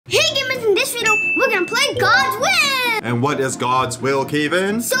Hey gamers, in this video, we're gonna play God's Will! And what is God's Will,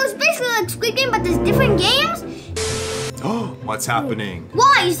 Kaven? So it's basically like Squid Game, but there's different games. Oh, what's happening?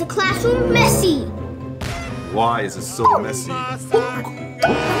 Why is the classroom messy? Why is it so messy?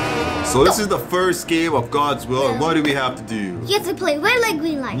 So this is the first game of God's Will, and what do we have to do? He has to play red light,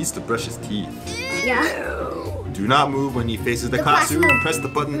 green light. He needs to brush his teeth. Yeah. Do not move when he faces the classroom. Press the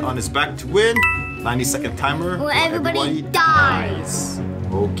button on his back to win. 90-second timer. Or everybody dies.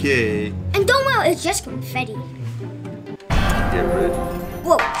 Okay. And don't worry, it's just confetti. Get ready.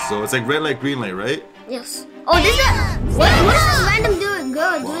 Whoa. So it's like red light, green light, right? Yes. Oh, this is what is this random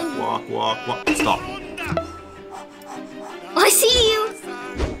girl doing? Walk. Stop. Oh, I see you.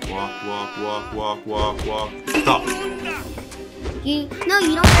 Walk. Stop. You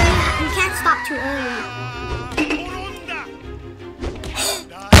don't. You can't stop too early.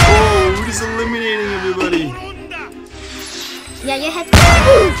 Oh, we're just eliminating everybody. Yeah, your head's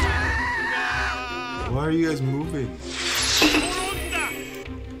Why are you guys moving?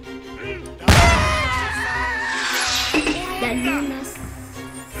 The lunar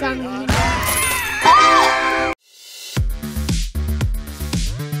sun.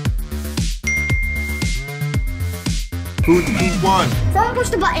 Who won? Someone push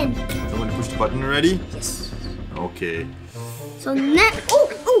the button. Someone push the button already? Yes. Okay. So next. Oh.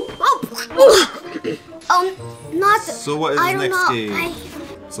 Not. So what is the next game?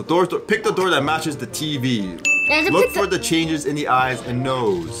 So pick the door that matches the TV. Look for the changes in the eyes and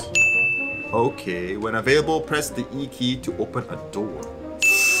nose. Okay. When available, press the E key to open a door.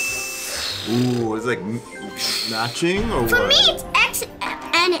 Ooh, it's like matching or what? For me, it's X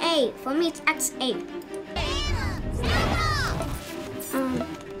and A. For me, it's X A.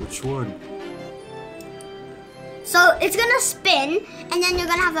 Which one? So it's gonna spin, and then you're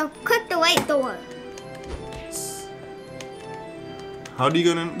gonna have to click the right door. How do you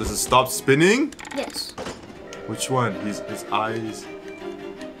gonna? Does it stop spinning? Yes. Which one? His eyes.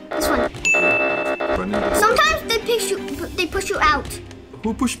 This one. Sometimes they push you out.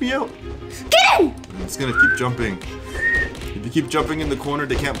 Who pushed me out? Get in! It's gonna keep jumping. If you keep jumping in the corner,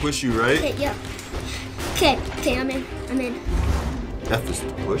 they can't push you, right? Okay, yeah. Okay, I'm in. F is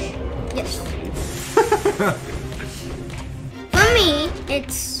to push. Yes. For me,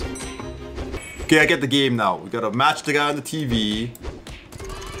 it's... Okay, I get the game now. We gotta match the guy on the TV.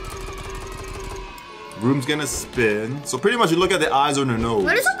 Room's gonna spin. So pretty much you look at the eyes or the nose.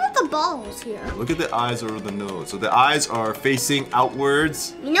 What is up with the balls here? Look at the eyes or the nose. So the eyes are facing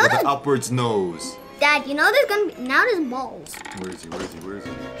outwards with the upwards nose. Dad, you know there's gonna be... Now there's balls. Where is he?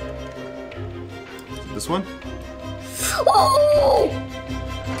 This one? Oh!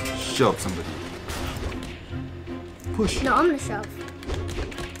 Shove somebody. Push. No, I'm gonna shove.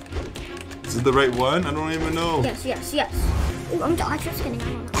 Is it the right one? I don't even know. Yes. Ooh, I'm just kidding.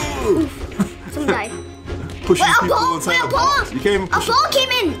 I don't know. Someone died. Pushing Wait, people inside the box. You can't even push. A ball came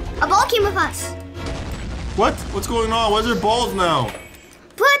in. A ball came with us. What? What's going on? Why is there balls now?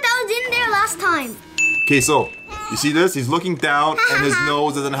 But that was in there last time. Okay, so you see this? He's looking down and his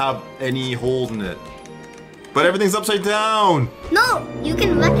nose doesn't have any holes in it. But everything's upside down. No, you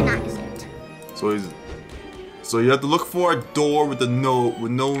can recognize it. So you have to look for a door with no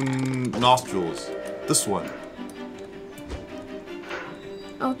nostrils. This one.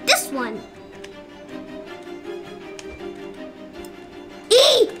 Oh, this one.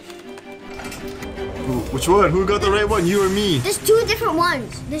 E! Which one? Who got the right one? You or me? There's two different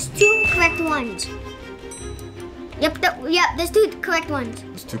ones. There's two correct ones. Yep, there's two correct ones.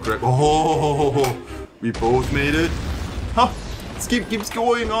 There's two correct. Oh, we both made it. Huh? This game keeps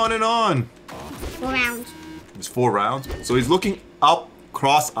going on and on. 4 rounds. There's 4 rounds. So he's looking up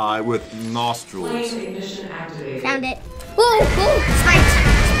cross-eye with nostrils. Found it. Oh, spikes.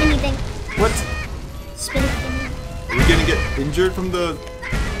 Spinny thing. What? Spinny thing. Are we gonna get injured from the...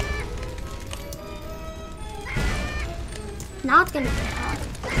 Now it's gonna get hard.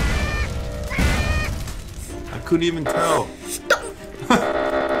 I couldn't even tell.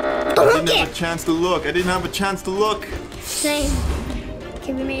 Don't I didn't have a chance to look. Same.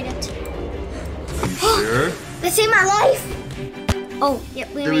 Okay, we made it. Are you sure? That saved my life. Oh, yep,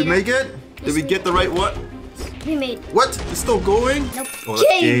 we made it. Did we make it? Did we get the right one? We made it. What? It's still going? Nope. Oh,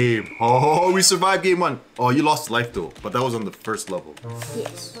 that's game. Oh, we survived game 1. Oh, you lost life though, but that was on the first level.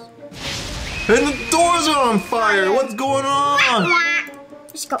 Yes. And the doors are on fire. What's going on?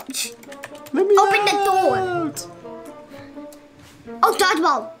 Let's go. Let me Open the door. Oh,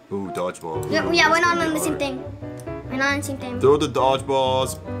 dodgeball. Oh, dodgeball. Yeah, we're not on the same thing. Throw the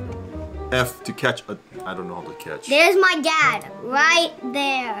dodgeballs. F to catch a... I don't know how to catch. There's my dad, right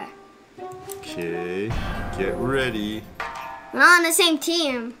there. Okay, get ready. We're not on the same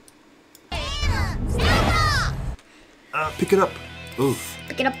team. Pick it up. Oh.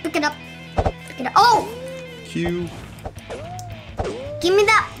 Pick it up, pick it up. Pick it up. Oh! Q. Give me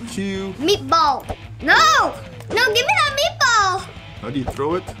that Q. meatball. No! No, give me that meatball. How do you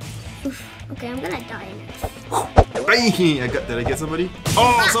throw it? Oof. Okay, I'm gonna die in it. Bang! Did I get somebody?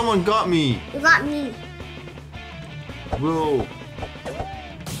 Oh, someone got me. You got me. Whoa.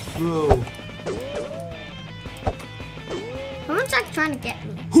 Whoa. Someone's like trying to get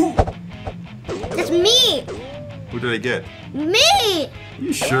me. Who? That's me. Who did I get? Me.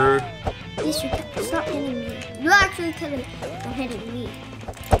 You sure? Yes, you can. Stop hitting me. You actually could have been hitting me.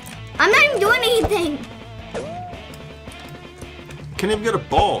 I'm not even doing anything. Can't even get a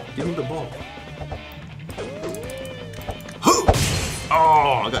ball. Give me the ball.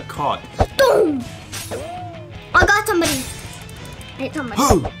 Oh, I got caught. Boom! I got somebody. I hit somebody.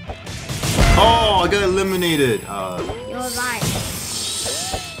 Oh, I got eliminated. You're right.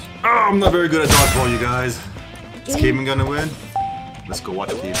 Oh, I'm not very good at dodgeball, you guys. Is Kaven gonna win? Let's go watch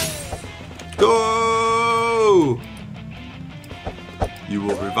Kaven. Go! You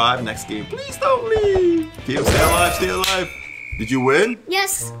will revive next game. Please don't leave. Kaven, stay alive, stay alive. Did you win?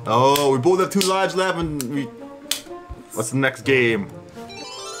 Yes. Oh, we both have 2 lives left and we... What's the next game?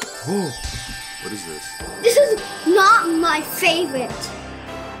 Oh, what is this? This is not my favorite.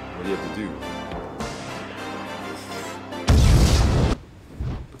 What do you have to do?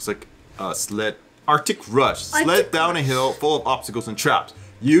 Looks like sled. Arctic Rush. Sled down a hill full of obstacles and traps.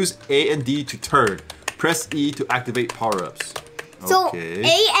 Use A and D to turn. Press E to activate power-ups. So Okay.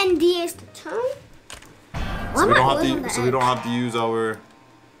 A and D is to turn? So we don't have to use our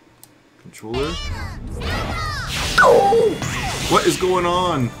controller. Oh! What is going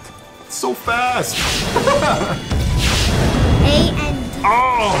on? It's so fast. A and D.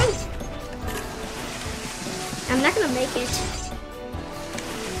 Oh! I'm not gonna make it.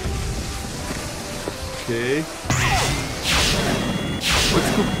 Okay.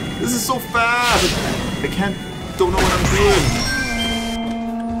 This is so fast. I can't. Don't know what I'm doing.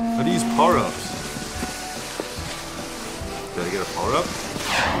 How do you use power-ups? Did I get a power-up?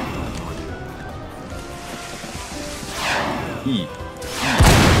 E.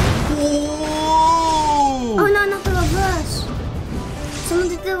 Whoa! Oh no, not the reverse. Someone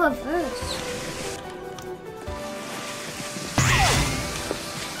did the reverse.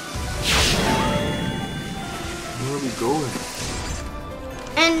 Where are we going?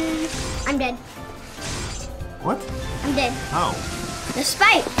 And I'm dead. What? I'm dead. How? The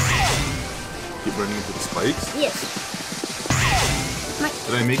spike. Keep running into the spikes? Yes.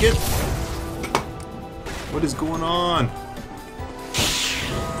 Did I make it? What is going on?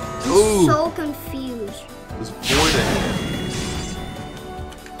 I'm so confused. There's a void ahead.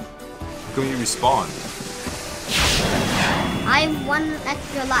 How come you respawn? I have 1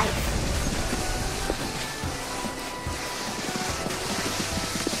 extra life.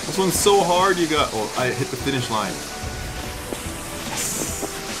 This one's so hard you got. Oh, I hit the finish line.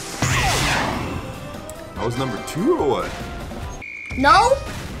 I was number 2 or what? No?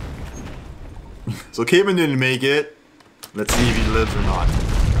 So Kaven didn't make it. Let's see if he lives or not.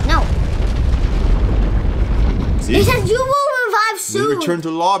 No. See? It says you will revive soon. We return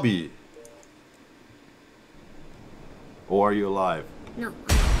to lobby. Or are you alive? No.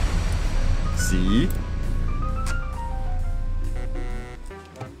 See?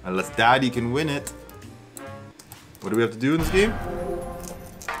 Unless Daddy can win it. What do we have to do in this game?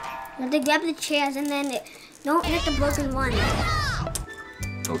 You have to grab the chairs and then don't hit the broken one.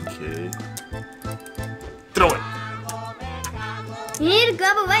 Okay. Throw it. You need to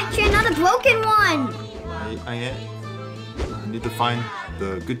grab a right chair, not a broken one. I need to find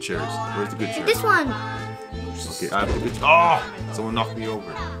the good chairs. Where's the good chairs? This one. Okay, I have the good. Oh! Someone knocked me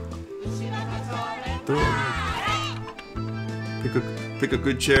over. Throw it. Pick a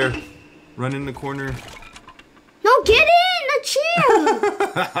good chair. Run in the corner. No, get in the chair.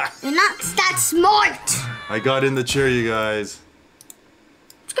 You're not that smart. I got in the chair, you guys. I'm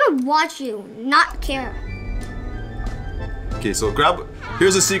just gonna watch you, not care. Okay, so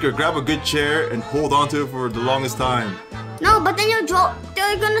here's a secret. Grab a good chair and hold on to it for the longest time. No, but then they're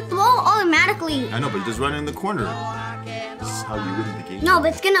gonna throw automatically. I know, but you just run in the corner. This is how you win the game. No, but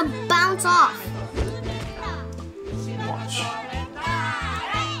it's gonna bounce off. Watch.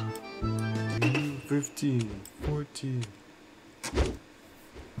 15, 14.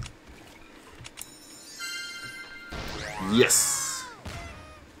 Yes.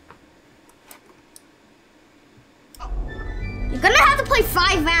 You're gonna have to play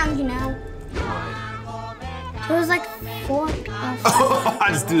 5 rounds, you know. Why? It was like 4 or 5.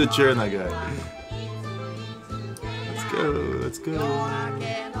 I just threw the chair in that guy. Let's go. Let's go.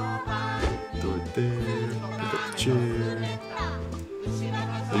 Throw it there. Pick up the chair.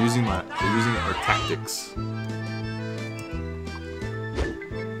 They're using our tactics.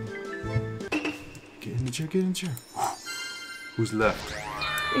 Get in the chair. Get in the chair. Who's left?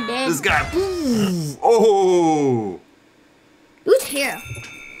 This guy. Oh. Who's here?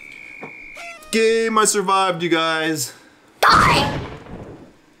 Game, I survived, you guys. Die!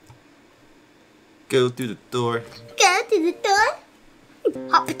 Go through the door. Go to the door.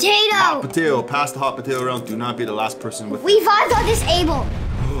 Hot potato. Hot potato. Pass the hot potato around. Do not be the last person with it. Revive or disable.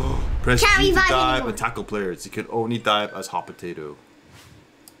 Press Can't G to revive dive anymore. and tackle players. You can only dive as hot potato.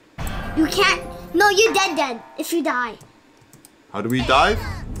 You can't. No, you're dead if you die. How do we dive?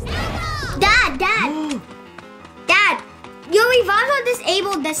 Dad. Dad, your revive or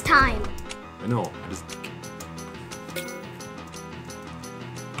disabled this time. I know.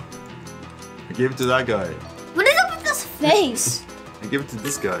 I gave it to that guy. What is up with this face? I gave it to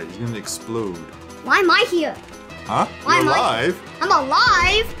this guy. He's gonna explode. Why am I here? Huh? Why You're am I- alive? I'm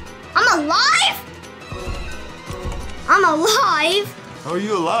alive. I'm alive. I'm alive. How are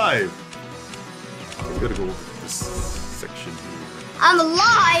you alive? I gotta go over this section here. I'm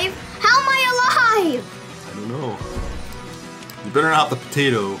alive. How am I alive? I don't know. You better not have the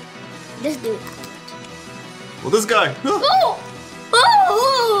potato. This dude. Well, this guy. Oh! Oh!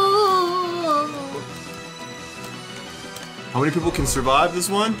 How many people can survive this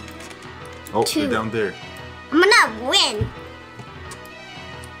one? Oh, 2. they're down there. I'm gonna win.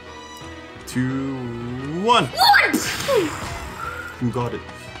 2, 1. One. Who got it?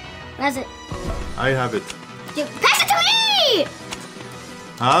 That's it. I have it. Dude, pass it to me!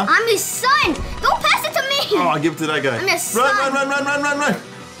 Huh? I'm his son. Don't pass it to me. Oh, I'll give it to that guy. I'm your son. Run.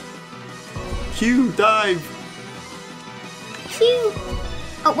 Q, dive. Phew.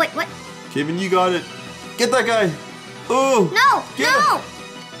 Oh, wait, what? Kaven, you got it. Get that guy. Oh. No, Get no.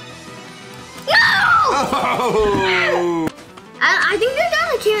 No! Oh. I think they're down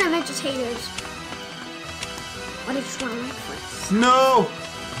the Kaven Adventures haters. What did you want to like first? No.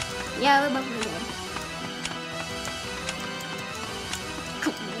 Yeah, we're both gonna go.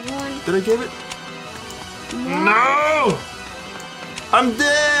 Come on. Did I give it? No. I'm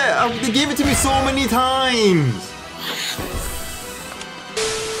dead. They gave it to me so many times.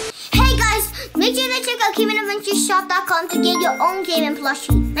 Hey guys, make sure to check out KavenAdventuresShop.com to get your own gaming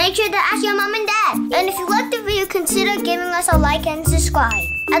plushie. Make sure to ask your mom and dad. And if you liked the video, consider giving us a like and subscribe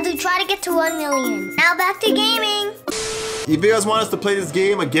as we try to get to 1 million. Now back to gaming. If you guys want us to play this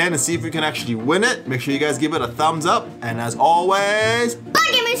game again and see if we can actually win it, make sure you guys give it a thumbs up. And as always, Bye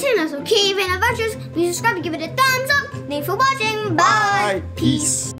gaming channel, so Kaven Adventures. Please subscribe and give it a thumbs up. Thanks for watching. Bye. Peace.